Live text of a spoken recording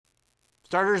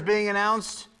Starters being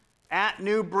announced at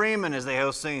New Bremen as they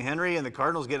host St. Henry, and the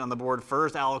Cardinals getting on the board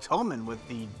first. Alex Homan with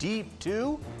the deep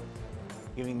 2,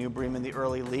 giving New Bremen the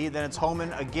early lead. Then it's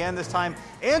Homan again, this time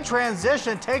in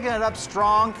transition, taking it up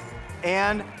strong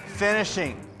and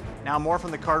finishing. Now more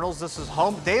from the Cardinals. This is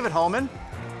David Homan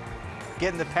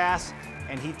getting the pass,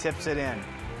 and he tips it in.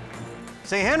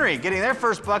 St. Henry getting their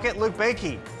first bucket. Luke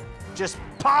Bakey just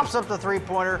pops up the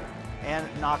three-pointer and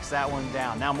knocks that one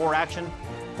down. Now more action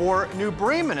for New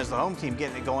Bremen as the home team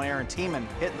getting it going. Aaron Tiemann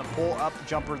hitting the pull-up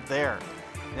jumper there.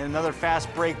 And another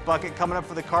fast break bucket coming up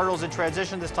for the Cardinals in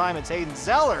transition. This time it's Hayden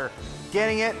Zeller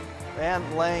getting it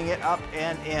and laying it up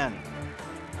and in.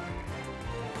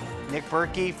 Nick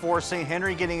Berkey for St.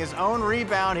 Henry getting his own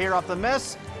rebound here off the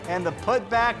miss and the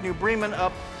putback. New Bremen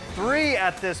up 3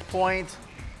 at this point.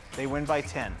 They win by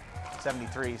 10,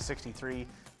 73-63.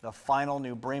 The final.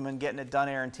 New Bremen getting it done.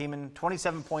 Aaron Tiemann,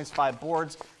 27 points, 5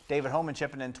 boards. David Homan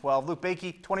chipping in 12. Luke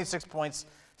Bakey, 26 points,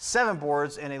 7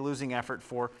 boards, and a losing effort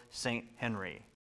for St. Henry.